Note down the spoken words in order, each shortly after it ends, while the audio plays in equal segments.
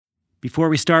Before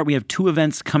we start, we have two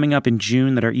events coming up in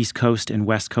June that our East Coast and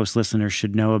West Coast listeners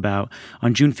should know about.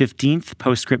 On June 15th,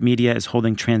 Postscript Media is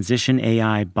holding Transition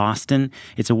AI Boston.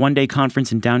 It's a one-day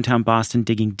conference in downtown Boston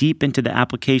digging deep into the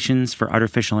applications for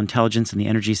artificial intelligence in the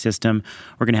energy system.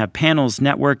 We're going to have panels,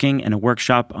 networking, and a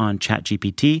workshop on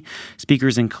ChatGPT.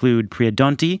 Speakers include Priya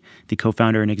Donti, the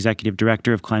co-founder and executive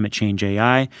director of Climate Change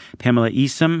AI, Pamela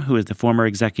Esom, who is the former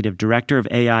executive director of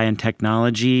AI and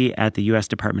technology at the U.S.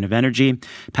 Department of Energy,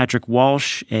 Patrick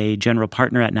Walsh, a general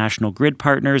partner at National Grid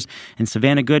Partners, and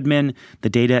Savannah Goodman, the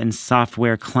data and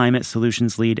software climate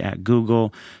solutions lead at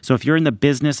Google. So if you're in the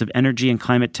business of energy and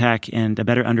climate tech and a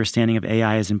better understanding of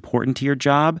AI is important to your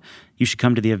job, you should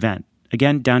come to the event.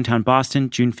 Again, downtown Boston,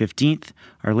 June 15th.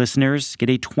 Our listeners get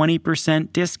a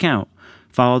 20% discount.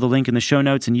 Follow the link in the show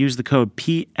notes and use the code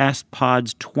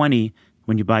PSPODS20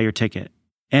 when you buy your ticket.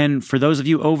 And for those of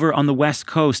you over on the West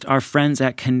Coast, our friends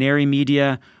at Canary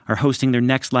Media are hosting their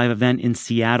next live event in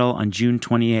Seattle on June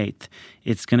 28th.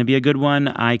 It's going to be a good one.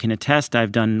 I can attest.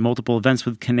 I've done multiple events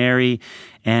with Canary,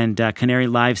 and Canary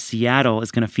Live Seattle is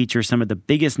going to feature some of the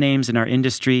biggest names in our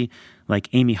industry, like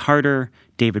Amy Harder,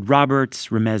 David Roberts,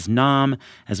 Ramez Nam,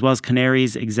 as well as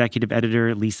Canary's executive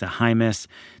editor, Lisa Hymas.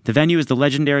 The venue is the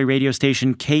legendary radio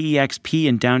station KEXP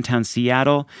in downtown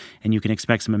Seattle, and you can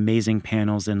expect some amazing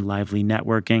panels and lively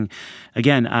networking.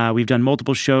 Again, we've done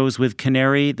multiple shows with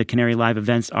Canary. The Canary Live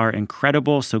events are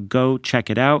incredible, so go check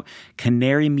it out.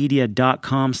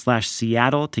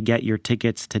 canarymedia.com/Seattle to get your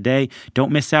tickets today.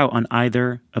 Don't miss out on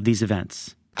either of these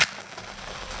events.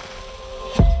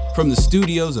 From the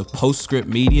studios of Postscript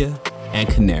Media and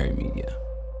Canary Media.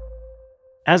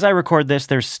 As I record this,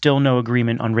 there's still no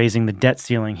agreement on raising the debt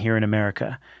ceiling here in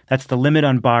America. That's the limit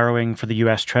on borrowing for the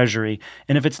U.S. Treasury.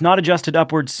 And if it's not adjusted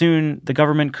upward soon, the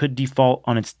government could default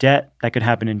on its debt. That could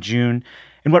happen in June.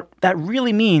 And what that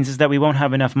really means is that we won't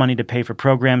have enough money to pay for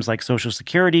programs like Social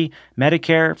Security,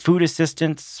 Medicare, food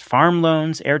assistance, farm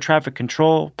loans, air traffic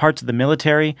control, parts of the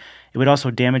military. It would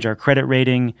also damage our credit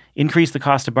rating, increase the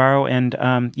cost to borrow, and,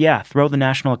 throw the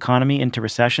national economy into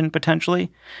recession,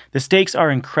 potentially. The stakes are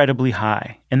incredibly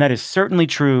high, and that is certainly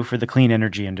true for the clean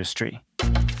energy industry.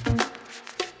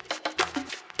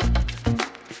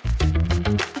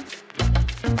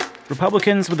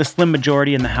 Republicans with a slim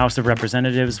majority in the House of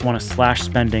Representatives want to slash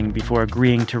spending before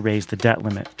agreeing to raise the debt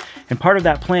limit. And part of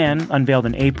that plan, unveiled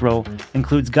in April,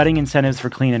 includes gutting incentives for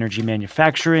clean energy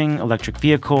manufacturing, electric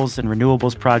vehicles, and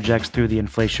renewables projects through the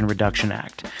Inflation Reduction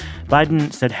Act.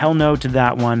 Biden said hell no to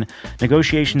that one.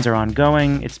 Negotiations are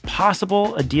ongoing. It's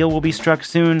possible a deal will be struck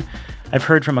soon. I've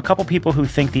heard from a couple people who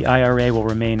think the IRA will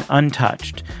remain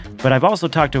untouched, but I've also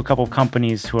talked to a couple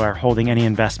companies who are holding any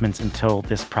investments until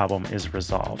this problem is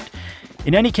resolved.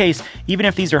 In any case, even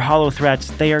if these are hollow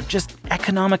threats, they are just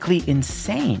economically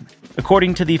insane.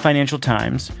 According to the Financial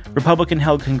Times,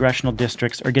 Republican-held congressional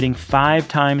districts are getting 5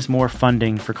 times more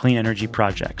funding for clean energy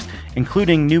projects,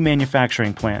 including new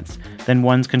manufacturing plants, than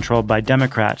ones controlled by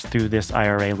Democrats through this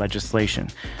IRA legislation.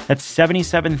 That's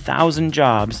 77,000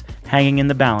 jobs hanging in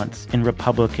the balance in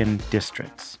Republican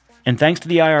districts. And thanks to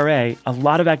the IRA, a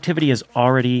lot of activity is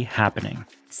already happening.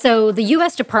 So the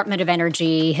U.S. Department of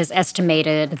Energy has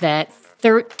estimated that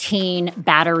 13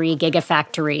 battery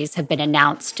gigafactories have been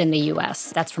announced in the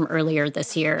U.S. That's from earlier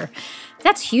this year.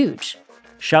 That's huge.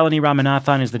 Shalini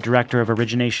Ramanathan is the director of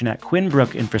origination at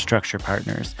Quinbrook Infrastructure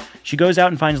Partners. She goes out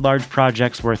and finds large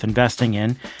projects worth investing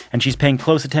in, and she's paying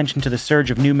close attention to the surge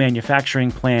of new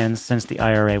manufacturing plans since the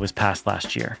IRA was passed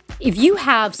last year. If you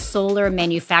have solar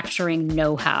manufacturing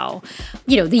know-how,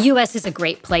 the U.S. is a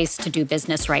great place to do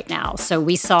business right now. So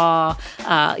we saw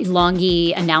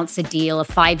LONGi announce a deal, a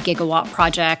 5-gigawatt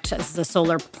project, the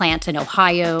solar plant in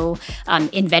Ohio.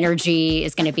 Invenergy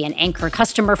is going to be an anchor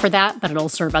customer for that, but it'll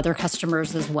serve other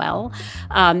customers as well.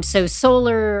 So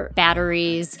solar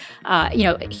batteries,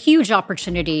 huge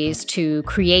opportunities to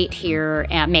create here,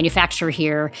 and manufacture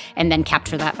here, and then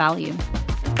capture that value.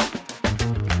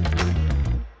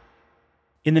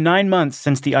 In the 9 months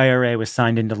since the IRA was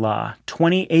signed into law,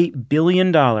 $28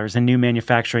 billion in new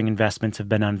manufacturing investments have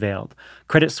been unveiled.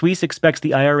 Credit Suisse expects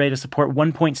the IRA to support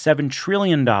 $1.7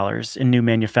 trillion in new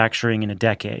manufacturing in a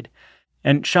decade.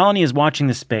 And Shalini is watching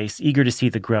the space, eager to see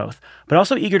the growth, but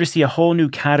also eager to see a whole new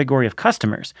category of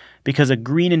customers, because a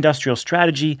green industrial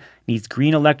strategy needs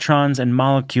green electrons and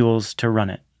molecules to run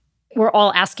it. we're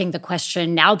all asking the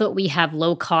question, now that we have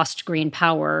low-cost green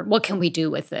power, what can we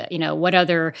do with it? What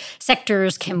other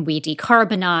sectors can we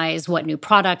decarbonize? What new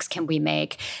products can we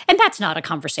make? And that's not a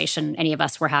conversation any of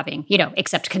us were having,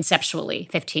 except conceptually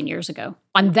 15 years ago.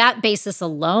 On that basis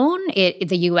alone,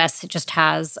 the U.S. just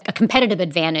has a competitive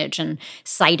advantage in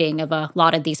siting of a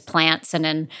lot of these plants and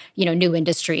in, new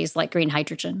industries like green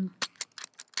hydrogen.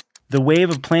 The wave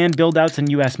of planned build-outs in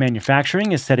U.S.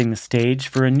 manufacturing is setting the stage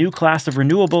for a new class of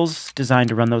renewables designed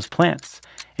to run those plants,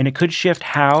 and it could shift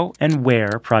how and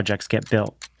where projects get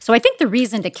built. So I think the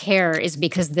reason to care is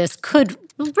because this could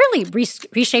really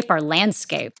reshape our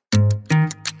landscape.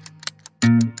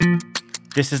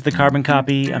 This is The Carbon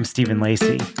Copy. I'm Stephen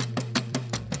Lacey.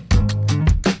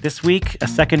 This week, a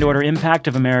second-order impact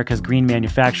of America's green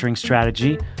manufacturing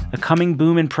strategy, a coming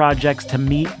boom in projects to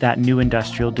meet that new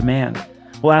industrial demand.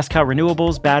 We'll ask how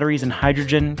renewables, batteries, and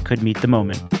hydrogen could meet the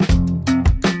moment.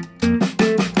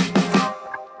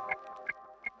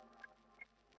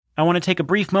 I want to take a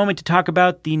brief moment to talk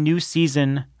about the new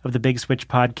season of the Big Switch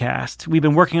podcast. We've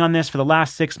been working on this for the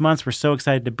last 6 months. We're so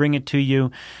excited to bring it to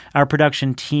you. Our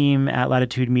production team at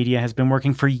Latitude Media has been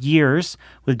working for years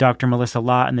with Dr. Melissa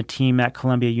Lott and the team at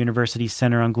Columbia University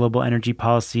Center on Global Energy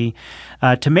Policy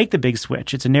to make the Big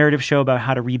Switch. It's a narrative show about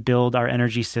how to rebuild our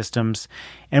energy systems.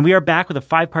 And we are back with a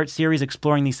 5-part series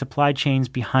exploring the supply chains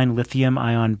behind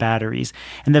lithium-ion batteries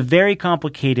and the very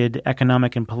complicated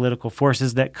economic and political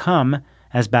forces that come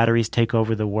as batteries take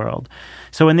over the world.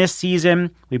 So in this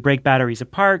season, we break batteries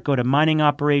apart, go to mining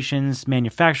operations,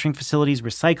 manufacturing facilities,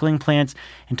 recycling plants,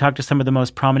 and talk to some of the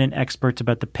most prominent experts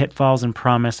about the pitfalls and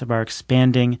promise of our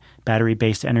expanding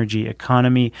battery-based energy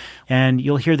economy. And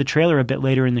you'll hear the trailer a bit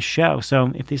later in the show.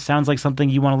 So if this sounds like something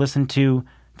you want to listen to,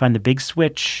 find The Big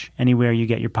Switch anywhere you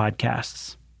get your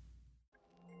podcasts.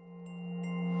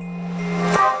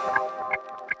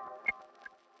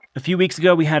 A few weeks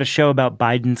ago, we had a show about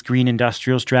Biden's green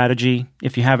industrial strategy.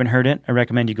 If you haven't heard it, I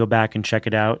recommend you go back and check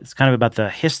it out. It's kind of about the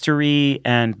history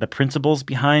and the principles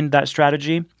behind that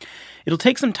strategy. It'll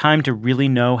take some time to really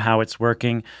know how it's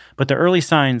working, but the early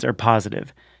signs are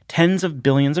positive. Tens of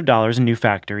billions of dollars in new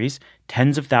factories,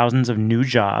 tens of thousands of new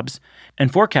jobs,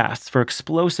 and forecasts for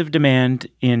explosive demand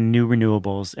in new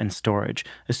renewables and storage,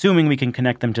 assuming we can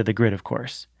connect them to the grid, of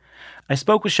course. I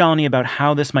spoke with Shalini about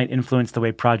how this might influence the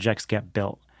way projects get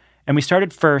built. And we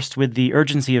started first with the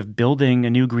urgency of building a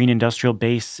new green industrial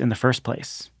base in the first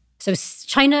place. So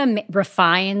China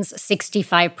refines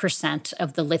 65%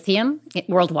 of the lithium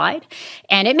worldwide,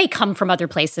 and it may come from other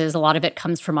places. A lot of it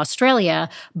comes from Australia,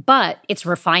 but it's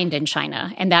refined in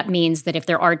China. And that means that if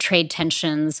there are trade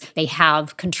tensions, they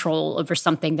have control over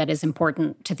something that is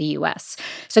important to the U.S.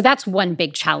 So that's one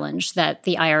big challenge that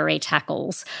the IRA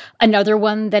tackles. Another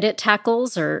one that it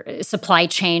tackles are supply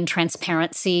chain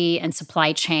transparency and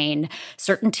supply chain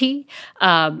certainty.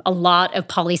 A lot of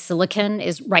polysilicon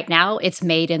is right now, it's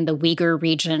made in the Uyghur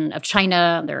region of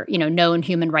China. There are, known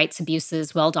human rights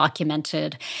abuses, well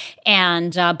documented.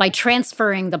 And by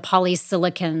transferring the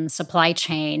polysilicon supply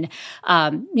chain,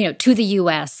 to the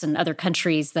U.S. and other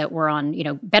countries that we're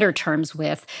on, better terms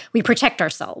with, we protect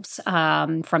ourselves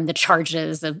from the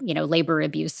charges of, labor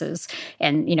abuses.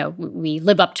 And, we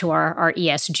live up to our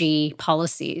ESG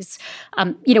policies.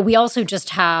 We also just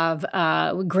have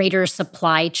greater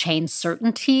supply chain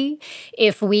certainty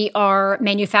if we are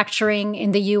manufacturing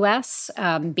in the U.S.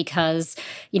 Because,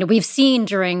 we've seen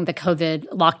during the COVID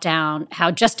lockdown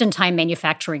how just-in-time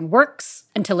manufacturing works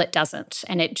until it doesn't.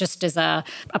 And it just is a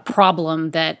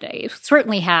problem that I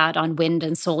certainly had on wind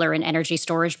and solar and energy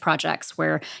storage projects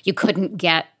where you couldn't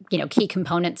get, key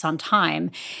components on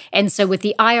time. And so with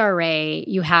the IRA,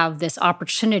 you have this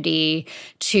opportunity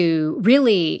to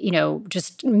really,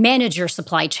 just manage your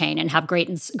supply chain and have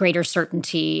greater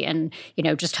certainty and,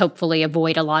 just hopefully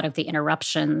avoid a lot of the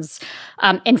interruptions.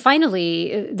 And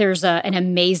finally, there's an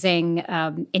amazing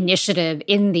initiative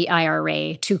in the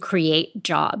IRA to create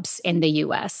jobs in the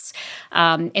U.S.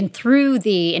 And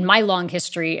in my long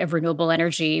history of renewable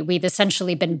energy, we've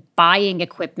essentially been buying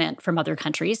equipment from other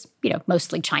countries,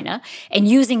 mostly China, and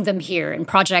using them here in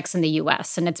projects in the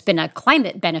U.S. And it's been a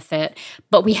climate benefit,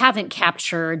 but we haven't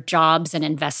captured jobs and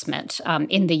investment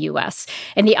in the U.S.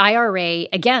 And the IRA,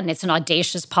 again, it's an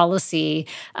audacious policy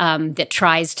that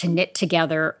tries to knit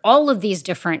together all of these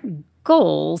different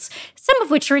goals, some of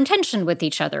which are in tension with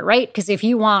each other, right? Because if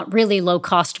you want really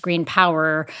low-cost green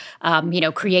power,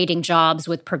 creating jobs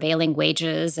with prevailing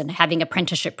wages and having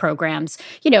apprenticeship programs,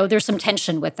 there's some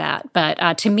tension with that.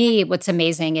 But to me, what's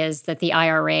amazing is that the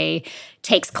IRA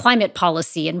takes climate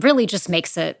policy and really just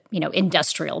makes it,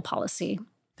 industrial policy.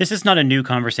 This is not a new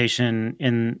conversation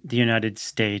in the United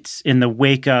States. In the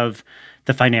wake of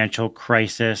the financial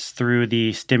crisis, through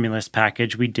the stimulus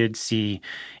package, we did see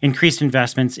increased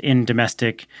investments in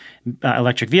domestic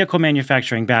electric vehicle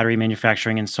manufacturing, battery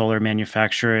manufacturing, and solar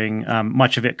manufacturing,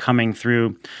 much of it coming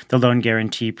through the loan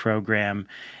guarantee program.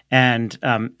 And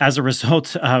as a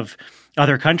result of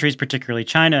other countries, particularly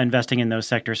China, investing in those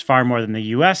sectors far more than the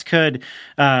U.S. could,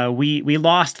 we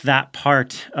lost that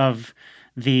part of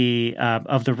the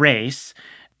race.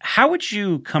 How would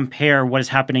you compare what is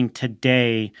happening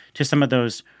today to some of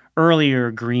those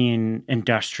earlier green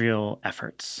industrial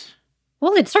efforts?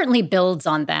 Well, it certainly builds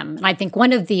on them. And I think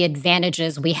one of the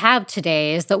advantages we have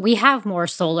today is that we have more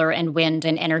solar and wind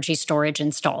and energy storage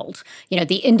installed.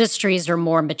 The industries are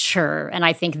more mature. And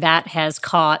I think that has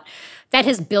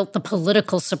built the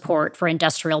political support for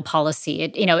industrial policy.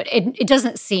 It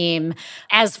doesn't seem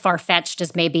as far-fetched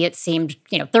as maybe it seemed,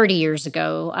 30 years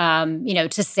ago,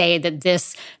 to say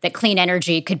that clean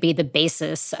energy could be the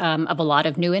basis of a lot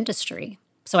of new industry.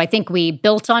 So I think we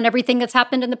built on everything that's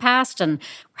happened in the past and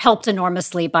helped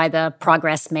enormously by the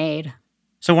progress made.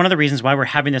 So one of the reasons why we're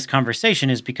having this conversation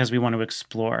is because we want to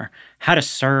explore how to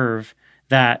serve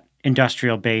that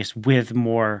industrial base with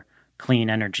more clean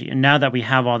energy. And now that we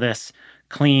have all this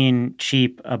clean,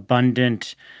 cheap,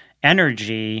 abundant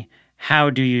energy, how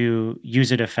do you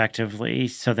use it effectively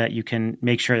so that you can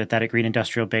make sure that green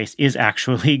industrial base is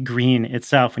actually green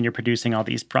itself when you're producing all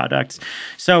these products?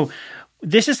 So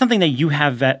this is something that you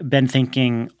have been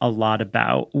thinking a lot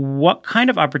about. What kind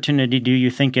of opportunity do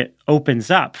you think it opens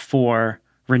up for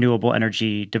renewable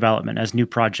energy development as new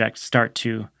projects start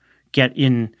to get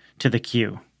into the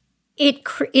queue?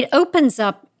 It opens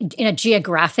up, in a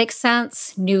geographic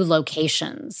sense, new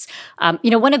locations.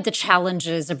 One of the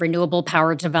challenges of renewable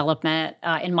power development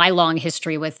in my long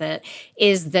history with it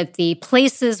is that the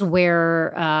places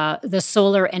where the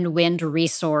solar and wind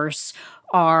resource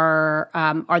are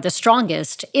the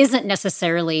strongest isn't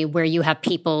necessarily where you have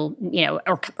people,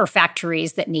 or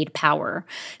factories that need power.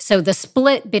 So the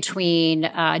split between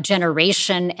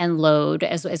generation and load,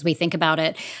 as we think about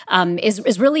it,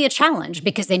 is really a challenge,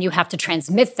 because then you have to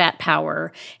transmit that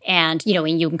power, and you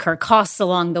incur costs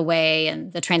along the way,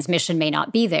 and the transmission may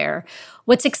not be there.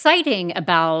 What's exciting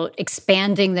about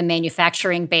expanding the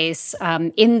manufacturing base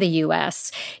in the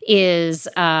U.S. is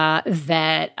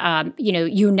that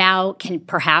you now can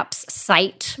perhaps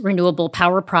site renewable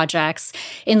power projects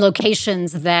in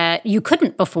locations that you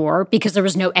couldn't before, because there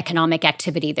was no economic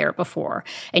activity there before,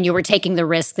 and you were taking the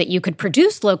risk that you could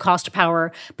produce low-cost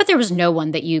power, but there was no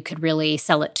one that you could really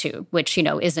sell it to, which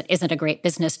isn't a great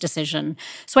business decision.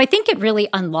 So I think it really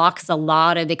unlocks a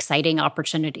lot of exciting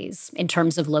opportunities in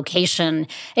terms of location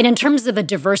and in terms of a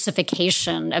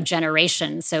diversification of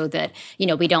generation, so that,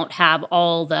 we don't have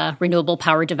all the renewable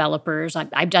power developers,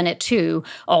 I've done it too,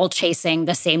 all chasing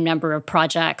the same number of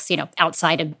projects,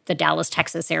 outside of the Dallas,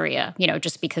 Texas area,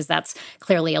 just because that's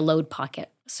clearly a load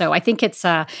pocket. So I think it's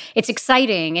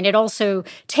exciting, and it also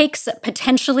takes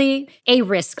potentially a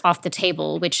risk off the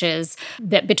table, which is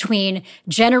that between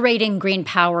generating green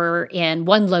power in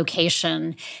one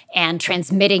location and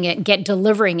transmitting it,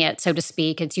 delivering it, so to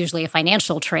speak, it's usually a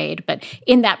financial trade. But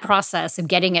in that process of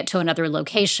getting it to another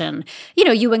location,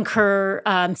 you incur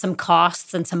some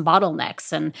costs and some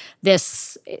bottlenecks, and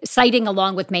this siting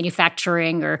along with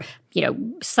manufacturing, or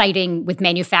siting with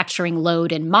manufacturing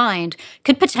load in mind,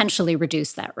 could potentially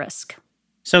reduce that risk.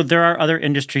 So there are other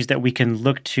industries that we can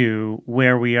look to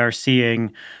where we are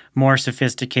seeing more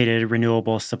sophisticated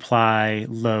renewable supply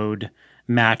load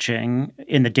matching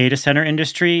in the data center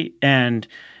industry and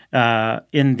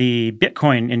in the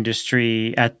Bitcoin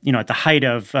industry at the height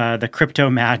of the crypto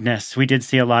madness. We did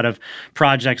see a lot of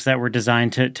projects that were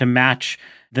designed to match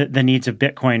the needs of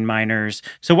Bitcoin miners.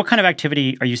 So what kind of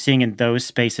activity are you seeing in those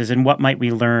spaces, and what might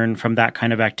we learn from that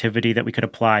kind of activity that we could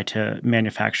apply to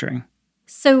manufacturing?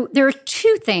 So there are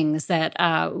two things that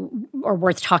are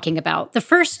worth talking about. The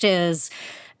first is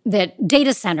that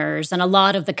data centers and a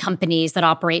lot of the companies that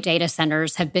operate data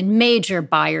centers have been major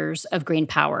buyers of green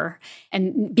power.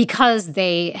 And because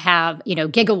they have,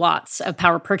 gigawatts of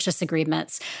power purchase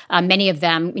agreements, many of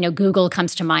them, Google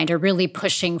comes to mind, are really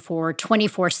pushing for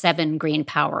 24/7 green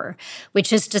power,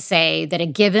 which is to say that a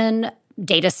given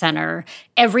data center,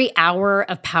 every hour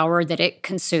of power that it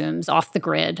consumes off the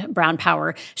grid, brown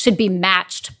power, should be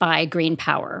matched by green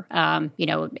power,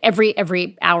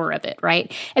 every hour of it,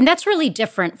 right? And that's really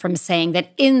different from saying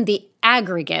that in the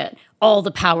aggregate, all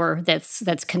the power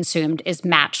that's consumed is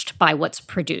matched by what's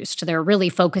produced. They're really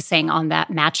focusing on that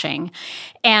matching.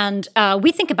 And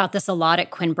we think about this a lot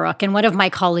at Quinbrook, and one of my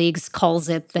colleagues calls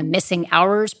it the missing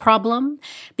hours problem,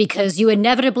 because you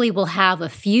inevitably will have a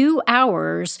few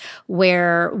hours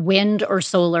where wind or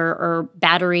solar or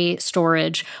battery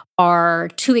storage are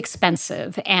too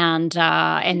expensive, and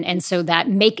so that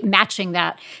matching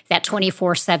that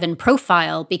 24/7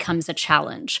 profile becomes a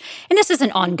challenge. And this is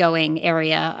an ongoing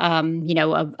area,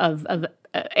 of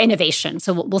innovation.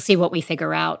 So we'll see what we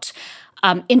figure out.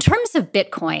 In terms of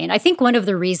Bitcoin, I think one of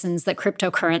the reasons that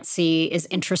cryptocurrency is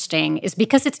interesting is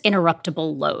because it's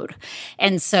interruptible load.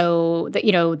 And so,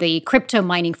 the crypto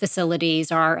mining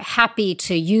facilities are happy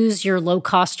to use your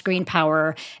low-cost green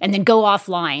power and then go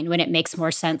offline when it makes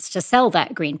more sense to sell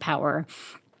that green power.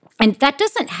 And that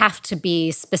doesn't have to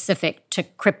be specific to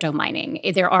crypto mining.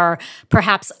 There are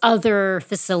perhaps other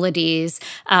facilities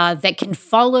that can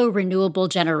follow renewable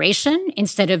generation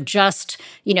instead of just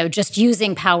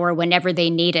using power whenever they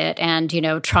need it and,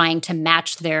 trying to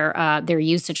match their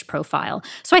usage profile.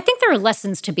 So I think there are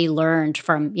lessons to be learned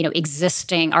from,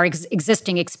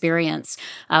 existing experience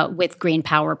with green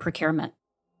power procurement.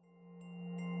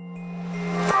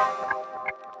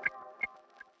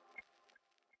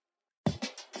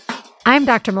 I'm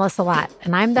Dr. Melissa Watt,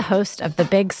 and I'm the host of The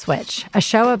Big Switch, a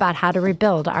show about how to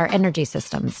rebuild our energy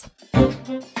systems.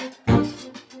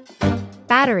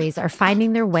 Batteries are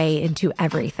finding their way into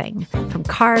everything, from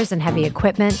cars and heavy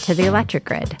equipment to the electric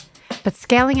grid. But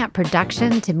scaling up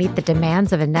production to meet the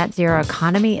demands of a net zero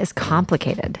economy is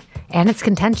complicated, and it's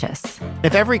contentious.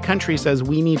 If every country says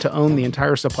we need to own the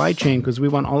entire supply chain because we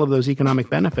want all of those economic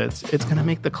benefits, it's going to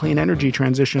make the clean energy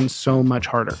transition so much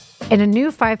harder. In a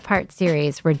new 5-part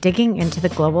series, we're digging into the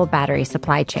global battery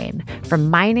supply chain, from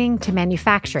mining to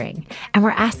manufacturing, and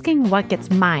we're asking what gets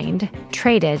mined,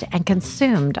 traded, and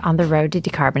consumed on the road to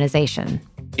decarbonization.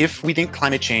 If we think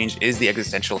climate change is the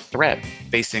existential threat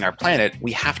facing our planet,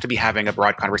 we have to be having a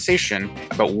broad conversation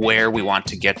about where we want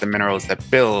to get the minerals that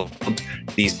build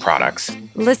these products.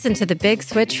 Listen to The Big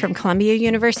Switch from Columbia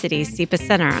University's SIPA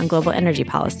Center on Global Energy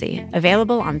Policy,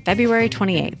 available on February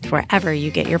 28th, wherever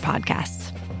you get your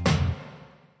podcasts.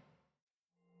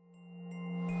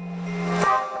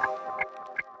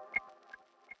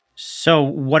 So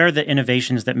what are the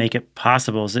innovations that make it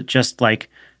possible? Is it just like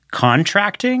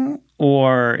contracting,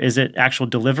 or is it actual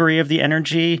delivery of the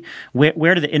energy?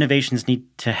 Where do the innovations need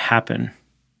to happen?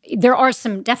 There are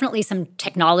definitely some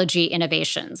technology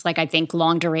innovations. Like, I think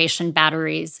long duration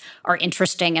batteries are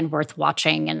interesting and worth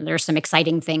watching, and there's some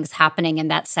exciting things happening in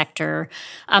that sector.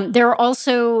 There are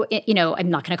also, I'm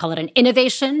not going to call it an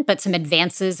innovation, but some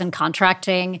advances in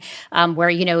contracting, where,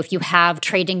 if you have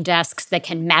trading desks that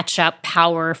can match up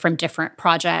power from different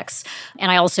projects.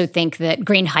 And I also think that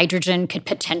green hydrogen could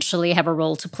potentially have a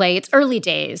role to play. It's early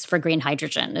days for green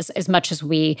hydrogen. As much as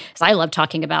I love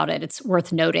talking about it, it's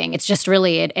worth noting. It's just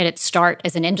really at its start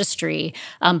as an industry,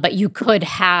 but you could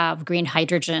have green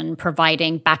hydrogen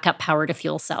providing backup power to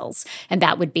fuel cells, and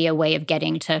that would be a way of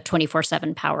getting to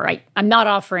 24/7 power. I'm not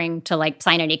offering to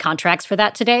sign any contracts for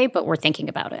that today, but we're thinking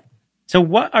about it. So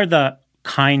what are the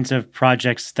kinds of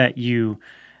projects that you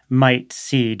might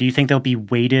see? Do you think they'll be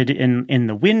weighted in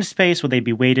the wind space? Will they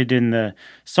be weighted in the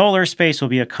solar space? Will it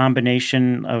be a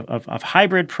combination of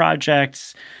hybrid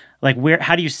projects?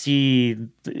 How do you see,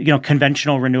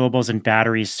 conventional renewables and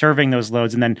batteries serving those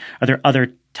loads? And then are there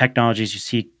other technologies you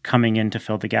see coming in to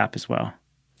fill the gap as well?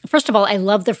 First of all, I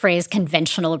love the phrase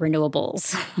conventional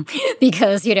renewables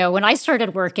because, when I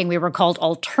started working, we were called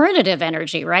alternative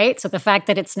energy, right? So the fact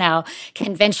that it's now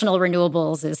conventional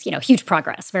renewables is, huge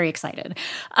progress. Very excited.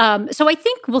 So I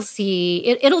think we'll see,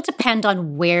 it'll depend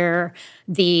on where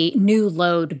the new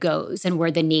load goes and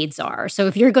where the needs are. So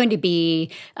if you're going to be,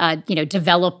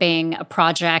 developing a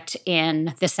project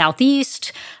in the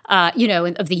Southeast,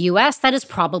 of the U.S., that is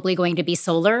probably going to be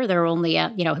solar. There are only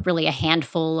really a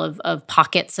handful of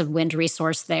pockets of wind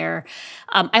resource there.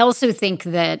 I also think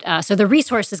that so the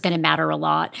resource is going to matter a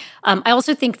lot. I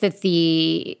also think that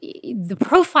the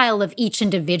profile of each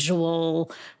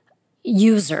individual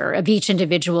user, of each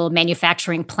individual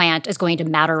manufacturing plant is going to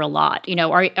matter a lot.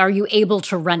 Are you able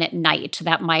to run at night?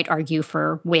 That might argue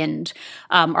for wind.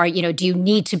 Do you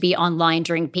need to be online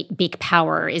during peak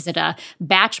power? Is it a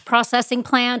batch processing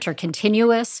plant or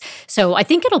continuous? So I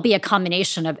think it'll be a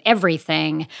combination of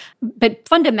everything, but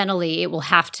fundamentally it will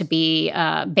have to be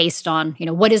based on,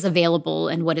 what is available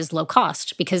and what is low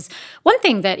cost. Because one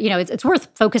thing that, it's worth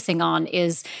focusing on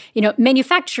is,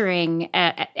 manufacturing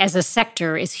as a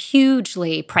sector is huge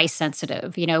hugely price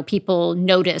sensitive. People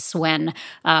notice when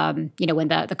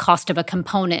the cost of a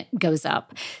component goes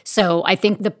up. So I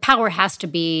think the power has to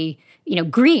be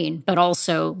green, but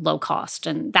also low cost,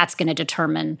 and that's going to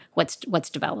determine what's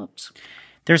developed.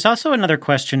 There's also another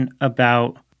question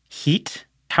about heat.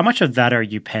 How much of that are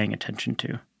you paying attention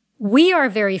to? We are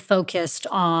very focused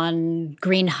on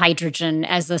green hydrogen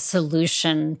as a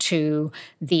solution to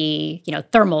the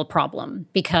thermal problem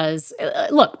because,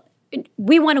 look,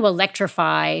 we want to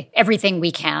electrify everything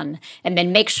we can and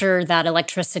then make sure that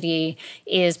electricity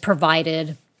is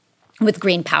provided with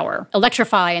green power,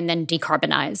 electrify and then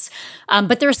decarbonize.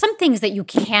 But there are some things that you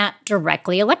can't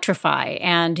directly electrify.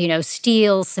 And,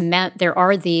 steel, cement, there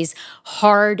are these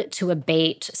hard to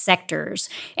abate sectors.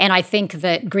 And I think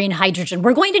that green hydrogen,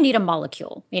 we're going to need a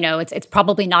molecule. It's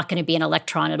probably not going to be an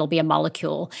electron, it'll be a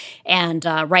molecule. And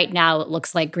right now it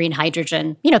looks like green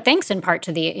hydrogen, thanks in part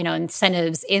to the,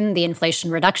 incentives in the Inflation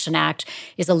Reduction Act,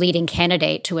 is a leading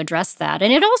candidate to address that.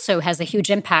 And it also has a huge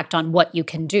impact on what you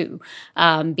can do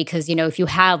because if you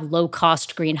have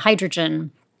low-cost green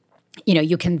hydrogen,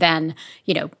 you can then,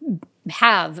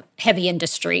 have heavy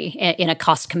industry in a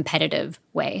cost-competitive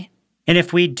way. And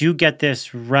if we do get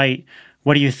this right,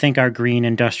 what do you think our green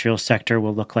industrial sector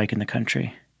will look like in the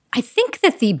country? I think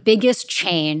that the biggest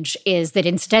change is that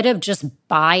instead of just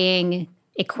buying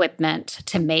equipment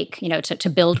to make, to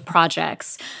build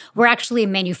projects, we're actually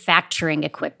manufacturing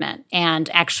equipment and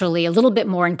actually a little bit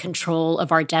more in control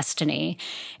of our destiny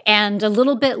and a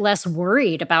little bit less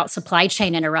worried about supply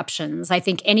chain interruptions. I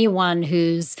think anyone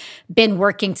who's been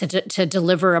working to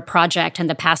deliver a project in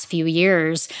the past few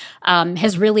years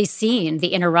has really seen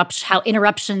how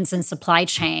interruptions in supply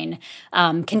chain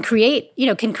can create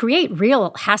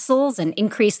real hassles and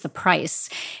increase the price.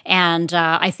 And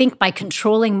I think by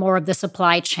controlling more of the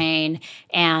supply chain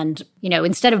and,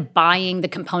 instead of buying the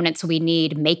components we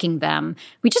need, making them,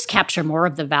 we just capture more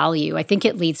of the value. I think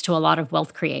it leads to a lot of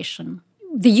wealth creation.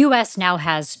 The U.S. now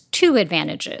has two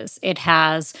advantages. It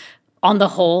has, on the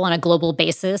whole, on a global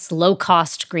basis,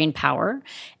 low-cost green power,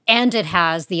 and it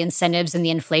has the incentives in the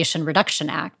Inflation Reduction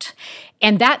Act.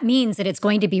 And that means that it's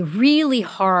going to be really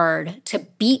hard to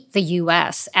beat the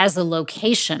U.S. as a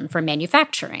location for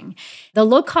manufacturing. The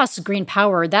low-cost green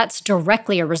power, that's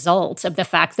directly a result of the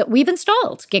fact that we've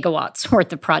installed gigawatts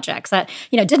worth of projects. That,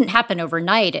 didn't happen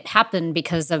overnight. It happened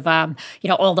because of,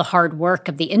 all the hard work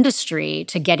of the industry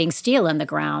to getting steel in the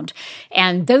ground.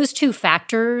 And those two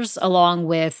factors, along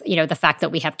with, the fact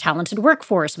that we have talented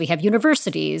workforce, we have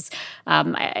universities,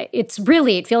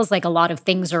 it feels like a lot of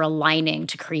things are aligning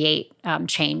to create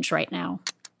change right now.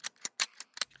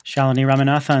 Shalini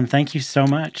Ramanathan, thank you so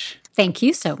much. Thank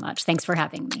you so much. Thanks for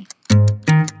having me.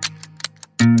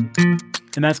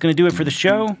 And that's going to do it for the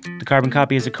show. The Carbon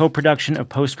Copy is a co-production of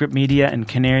Postscript Media and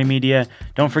Canary Media.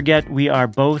 Don't forget, we are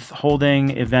both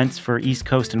holding events for East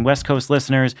Coast and West Coast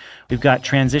listeners. We've got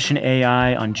Transition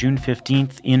AI on June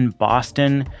 15th in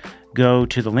Boston. Go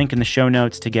to the link in the show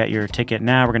notes to get your ticket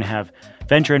now. We're going to have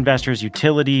venture investors,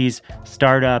 utilities,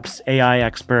 startups, AI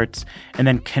experts, and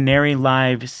then Canary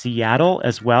Live Seattle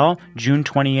as well, June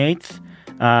 28th.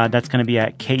 That's going to be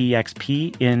at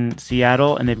KEXP in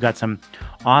Seattle, and they've got some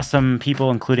awesome people,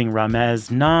 including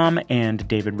Ramez Nam and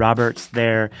David Roberts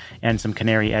there, and some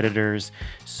Canary editors.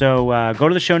 So go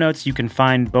to the show notes. You can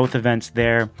find both events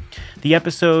there. The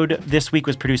episode this week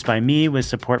was produced by me with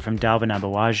support from Dalvin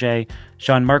Abawaje.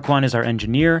 Sean Marquand is our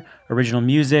engineer. Original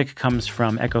music comes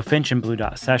from Echo Finch and Blue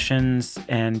Dot Sessions.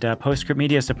 And Postscript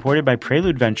Media is supported by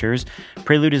Prelude Ventures.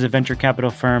 Prelude is a venture capital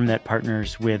firm that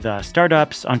partners with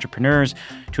startups, entrepreneurs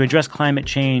to address climate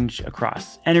change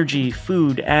across energy,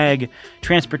 food, ag,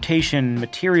 transportation,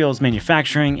 materials,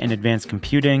 manufacturing, and advanced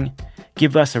computing.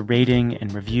 Give us a rating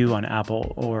and review on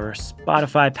Apple or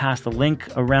Spotify. Pass the link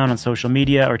around on social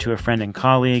media or to a friend and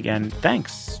colleague. And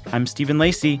thanks. I'm Stephen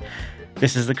Lacey.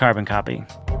 This is The Carbon Copy.